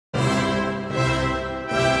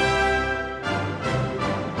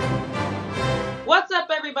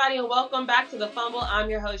everybody, and welcome back to The Fumble. I'm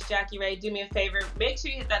your host, Jackie Ray. Do me a favor, make sure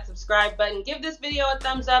you hit that subscribe button, give this video a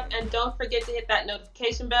thumbs up, and don't forget to hit that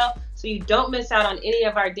notification bell so you don't miss out on any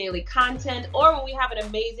of our daily content or when we have an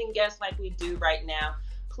amazing guest like we do right now.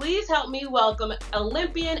 Please help me welcome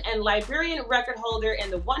Olympian and Liberian record holder in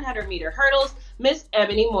the 100-meter hurdles, Miss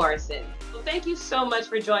Ebony Morrison. Well, thank you so much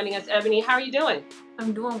for joining us, Ebony. How are you doing?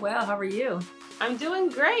 I'm doing well. How are you? I'm doing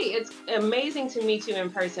great. It's amazing to meet you in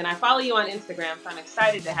person. I follow you on Instagram, so I'm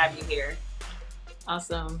excited to have you here.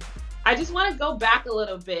 Awesome. I just want to go back a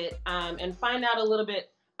little bit and find out a little bit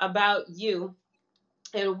about you.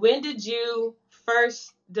 And when did you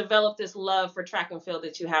first develop this love for track and field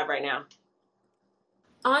that you have right now?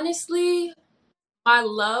 Honestly, my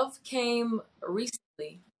love came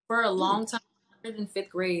recently. For a long time, I started in 5th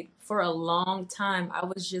grade. For a long time, I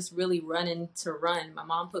was just really running to run. My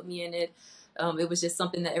mom put me in it. It was just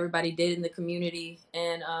something that everybody did in the community.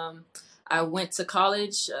 And I went to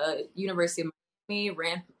college, University of Miami,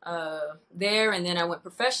 ran there, and then I went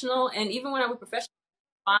professional. And even when I went professional,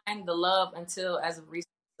 I didn't find the love until as of recent.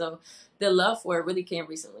 So the love for it really came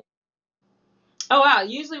recently. Oh, wow.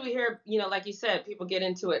 Usually we hear, like you said, people get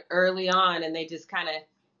into it early on and they just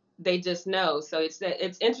know. So it's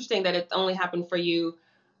interesting that it only happened for you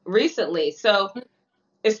recently. So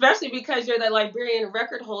especially because you're the Liberian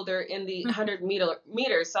record holder in the 100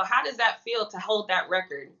 meters. So how does that feel to hold that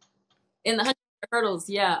record? In the 100 hurdles,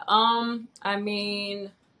 yeah. I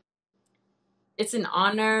mean, it's an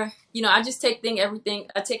honor. I just take everything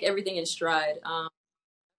in stride. I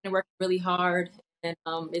work really hard, and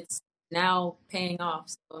it's now paying off.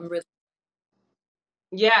 So I'm really.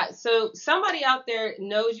 Yeah. So somebody out there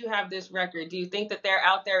knows you have this record. Do you think that they're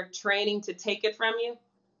out there training to take it from you?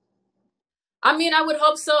 I mean, I would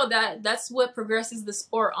hope so. That's what progresses the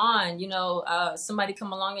sport on. Somebody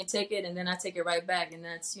come along and take it, and then I take it right back, and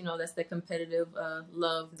that's the competitive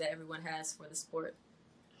love that everyone has for the sport.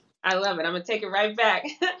 I love it. I'm going to take it right back.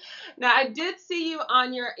 Now, I did see you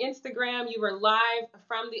on your Instagram. You were live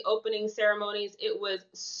from the opening ceremonies. It was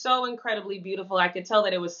so incredibly beautiful. I could tell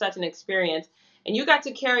that it was such an experience. And you got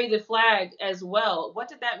to carry the flag as well. What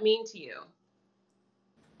did that mean to you?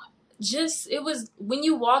 It was when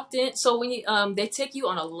you walked in. So when you, they take you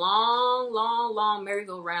on a long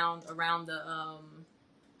merry-go-round around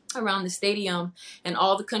the stadium, and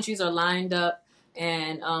all the countries are lined up.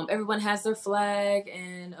 And everyone has their flag,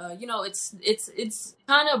 and it's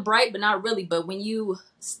kind of bright, but not really. But when you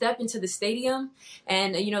step into the stadium,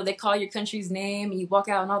 and they call your country's name, and you walk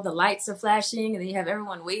out, and all the lights are flashing, and then you have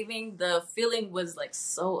everyone waving. The feeling was like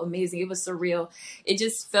so amazing. It was surreal. It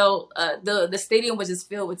just felt the stadium was just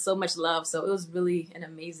filled with so much love. So it was really an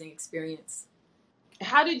amazing experience.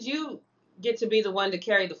 How did you get to be the one to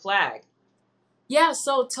carry the flag? Yeah,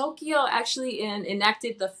 so Tokyo actually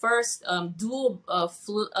enacted the first dual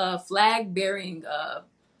flag bearing,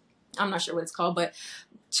 I'm not sure what it's called, but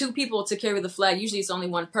 2 people to carry the flag. Usually it's only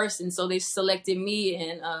 1 person. So they selected me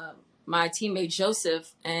and my teammate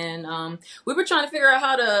Joseph, and we were trying to figure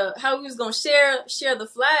out how we was going to share the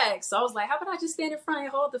flag. So I was like, how about I just stand in front and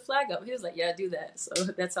hold the flag up? He was like, yeah, do that. So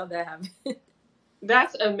that's how that happened.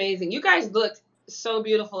 That's amazing. You guys looked so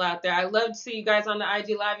beautiful out there. I love to see you guys on the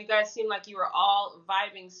IG Live. You guys seem like you were all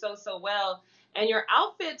vibing so well. And your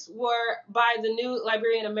outfits were by the new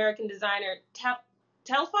Liberian American designer,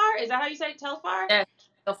 Telfar. Is that how you say it? Telfar? Yeah,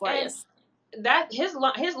 Telfar, yes. That his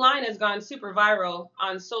line has gone super viral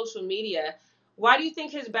on social media. Why do you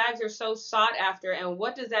think his bags are so sought after, and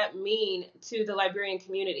what does that mean to the Liberian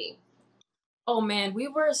community? Oh man, we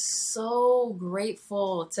were so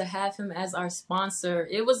grateful to have him as our sponsor.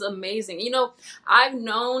 It was amazing. I've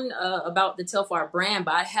known about the Telfar brand,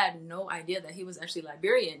 but I had no idea that he was actually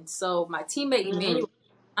Liberian. So my teammate Emmanuel was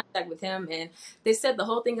in contact with him, and they set the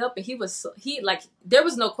whole thing up, and there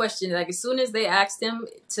was no question. Like, as soon as they asked him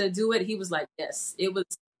to do it, he was like, yes.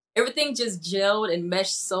 Everything just gelled and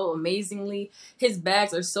meshed so amazingly. His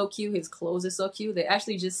bags are so cute. His clothes are so cute. They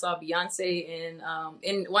actually just saw Beyonce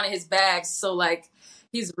in one of his bags. So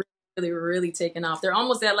he's really taken off. They're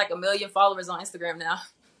almost at 1 million followers on Instagram now.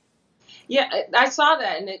 Yeah, I saw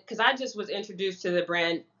that, and because I just was introduced to the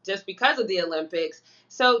brand just because of the Olympics.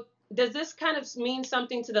 So does this kind of mean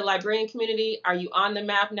something to the Liberian community? Are you on the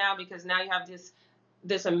map now because now you have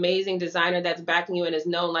this amazing designer that's backing you and is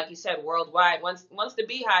known, like you said, worldwide? Once the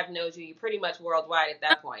Beehive knows you, you're pretty much worldwide at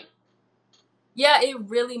that point. Yeah, it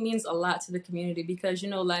really means a lot to the community because,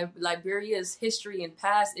 Liberia's history and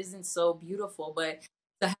past isn't so beautiful, but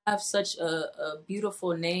to have such a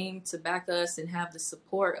beautiful name to back us and have the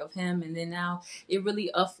support of him, and then now it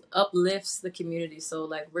really uplifts the community.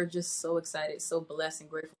 So we're just so excited, so blessed and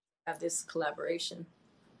grateful to have this collaboration.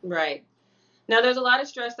 Right. Now, there's a lot of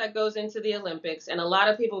stress that goes into the Olympics, and a lot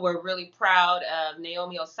of people were really proud of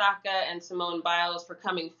Naomi Osaka and Simone Biles for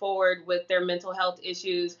coming forward with their mental health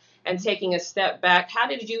issues and taking a step back. How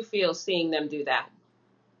did you feel seeing them do that?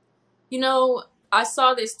 You know, I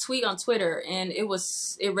saw this tweet on Twitter, and it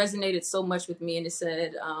resonated so much with me, and it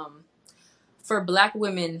said, for Black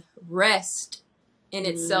women, rest in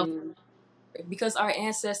itself, because our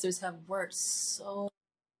ancestors have worked so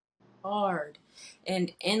hard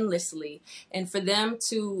and endlessly, and for them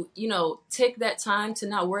to, take that time to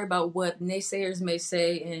not worry about what naysayers may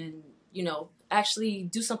say, and actually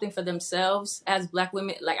do something for themselves as Black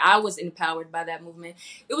women. Like, I was empowered by that movement.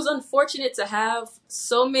 It was unfortunate to have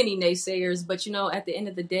so many naysayers, but at the end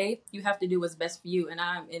of the day, you have to do what's best for you, and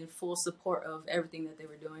I'm in full support of everything that they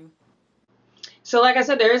were doing. So like I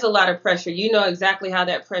said, there is a lot of pressure. You know exactly how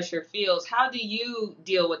that pressure feels. How do you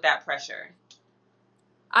deal with that pressure?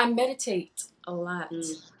 I meditate a lot.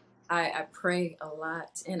 I pray a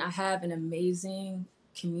lot, and I have an amazing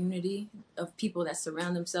community of people that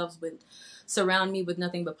surround me with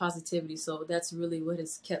nothing but positivity. So that's really what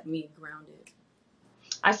has kept me grounded.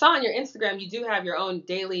 I saw on your Instagram you do have your own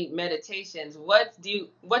daily meditations.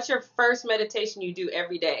 What's your first meditation you do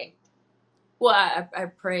every day? Well, I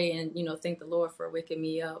pray and, thank the Lord for waking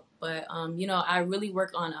me up. But, I really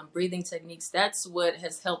work on breathing techniques. That's what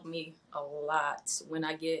has helped me a lot when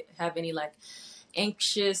I have any like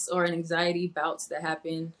anxious or anxiety bouts that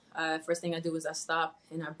happen. First thing I do is I stop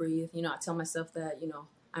and I breathe. I tell myself that,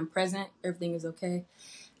 I'm present, everything is okay.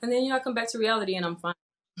 And then, I come back to reality and I'm fine.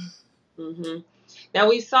 Mm-hmm. Now,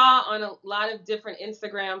 we saw on a lot of different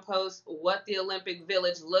Instagram posts what the Olympic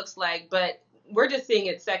Village looks like, but we're just seeing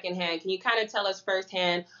it secondhand. Can you kind of tell us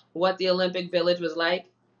firsthand what the Olympic Village was like?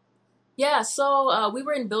 Yeah, so we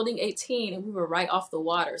were in building 18 and we were right off the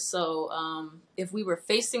water. So if we were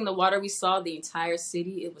facing the water, we saw the entire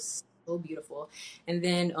city. It was so beautiful. And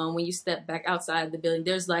then when you step back outside the building,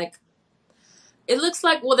 there's it looks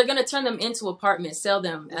like, well, they're going to turn them into apartments, sell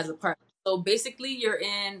them as apartments. So basically you're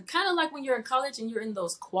in kind of like when you're in college and you're in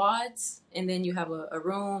those quads, and then you have a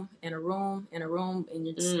room and a room and a room, and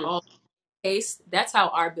you're just all spaced. That's how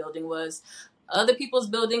our building was. Other people's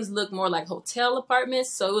buildings look more like hotel apartments,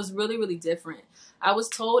 so it was really, really different. I was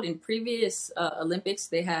told in previous Olympics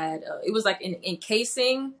they had, it was like an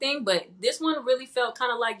encasing thing, but this one really felt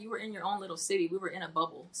kind of like you were in your own little city. We were in a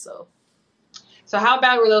bubble, so. So how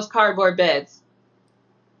bad were those cardboard beds?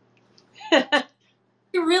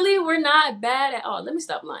 Really were not bad at all. Let me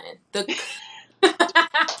stop lying.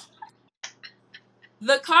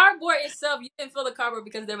 The cardboard itself, you didn't feel the cardboard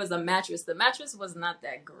because there was a mattress. The mattress was not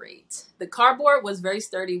that great. The cardboard was very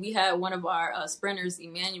sturdy. We had one of our sprinters,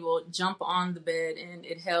 Emmanuel, jump on the bed, and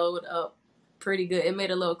it held up pretty good. It made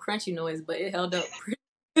a little crunchy noise, but it held up pretty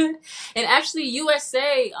good. And actually, the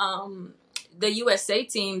USA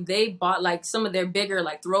team, they bought like some of their bigger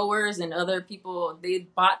like throwers, and other people, they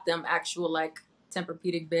bought them actual like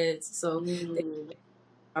Tempur-Pedic beds. So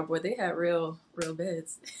they had real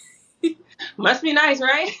beds. Must be nice,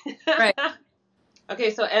 right? Right.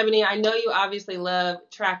 Okay, so Ebony, I know you obviously love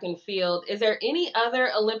track and field. Is there any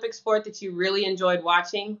other Olympic sport that you really enjoyed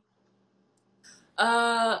watching?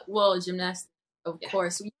 Well, gymnastics, of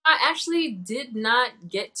course. I actually did not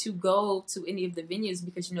get to go to any of the venues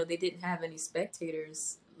because, they didn't have any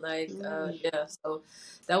spectators. So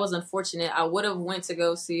that was unfortunate. I would have went to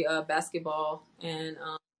go see basketball and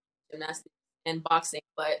gymnastics and boxing,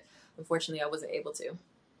 but unfortunately I wasn't able to.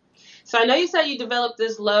 So I know you said you developed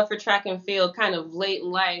this love for track and field kind of late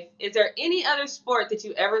in life. Is there any other sport that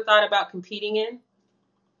you ever thought about competing in?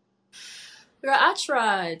 Girl, I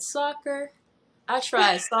tried soccer. I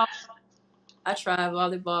tried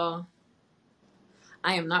volleyball.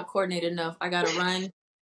 I am not coordinated enough. I gotta run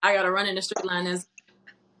in the straight line as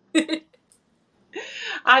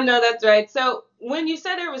I know that's right. So when you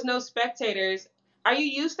said there was no spectators, are you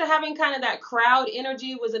used to having kind of that crowd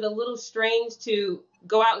energy? Was it a little strange to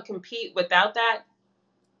go out and compete without that?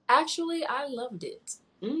 Actually, I loved it.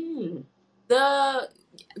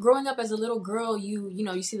 Growing up as a little girl,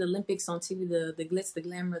 you see the Olympics on TV, the glitz, the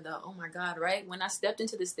glamour, oh my God, right? When I stepped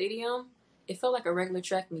into the stadium, it felt like a regular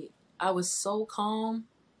track meet. I was so calm.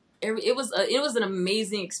 It was an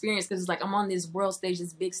amazing experience because it's like I'm on this world stage,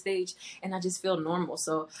 this big stage, and I just feel normal.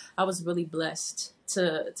 So I was really blessed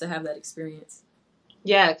to have that experience.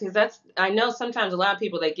 Yeah, because I know sometimes a lot of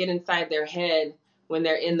people, they get inside their head when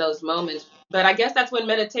they're in those moments. But I guess that's when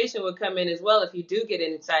meditation would come in as well, if you do get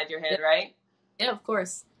inside your head, right? Yeah, of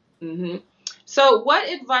course. Mm-hmm. So what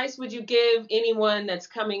advice would you give anyone that's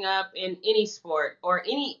coming up in any sport or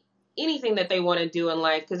anything that they want to do in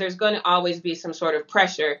life? Because there's going to always be some sort of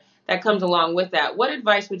pressure that comes along with that. What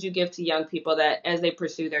advice would you give to young people that as they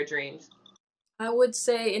pursue their dreams? I would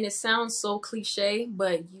say, and it sounds so cliche,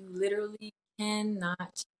 but you literally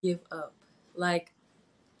cannot give up. Like,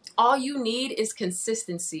 all you need is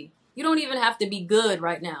consistency. You don't even have to be good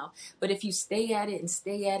right now. But if you stay at it and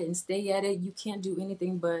stay at it and stay at it, you can't do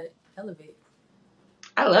anything but elevate.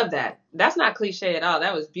 I love that. That's not cliche at all.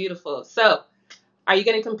 That was beautiful. So, are you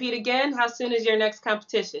going to compete again? How soon is your next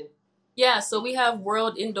competition? Yeah, so we have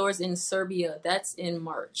World Indoors in Serbia. That's in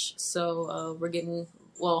March. So we're getting,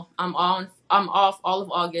 well, I'm off all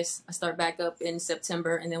of August. I start back up in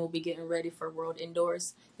September, and then we'll be getting ready for World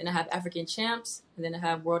Indoors. Then I have African Champs, and then I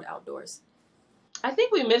have World Outdoors. I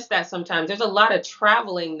think we miss that sometimes. There's a lot of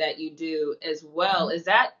traveling that you do as well. Is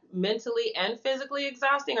that mentally and physically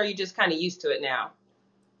exhausting, or are you just kind of used to it now?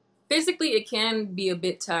 Physically, it can be a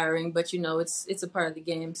bit tiring, but it's a part of the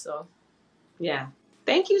game. So, yeah.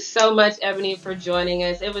 Thank you so much, Ebony, for joining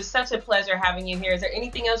us. It was such a pleasure having you here. Is there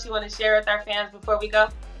anything else you want to share with our fans before we go?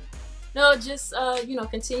 No, just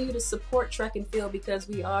continue to support track and field because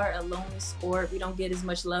we are a lonely sport. We don't get as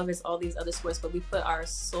much love as all these other sports, but we put our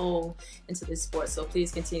soul into this sport. So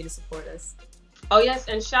please continue to support us. Oh, yes.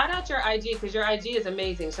 And shout out your IG because your IG is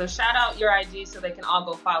amazing. So shout out your IG so they can all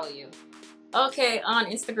go follow you. Okay. On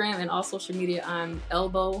Instagram and all social media, I'm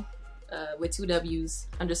elbow with 2 W's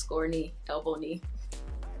 _knee, elbow knee.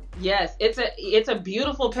 Yes, it's a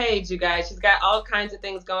beautiful page, you guys. She's got all kinds of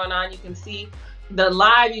things going on. You can see the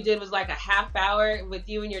live you did was like a half hour with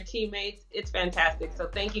you and your teammates. It's fantastic. So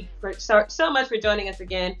thank you so much for joining us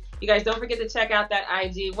again. You guys don't forget to check out that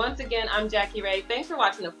IG. Once again, I'm Jackie Ray. Thanks for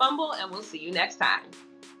watching The Fumble, and we'll see you next time.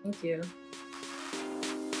 Thank you.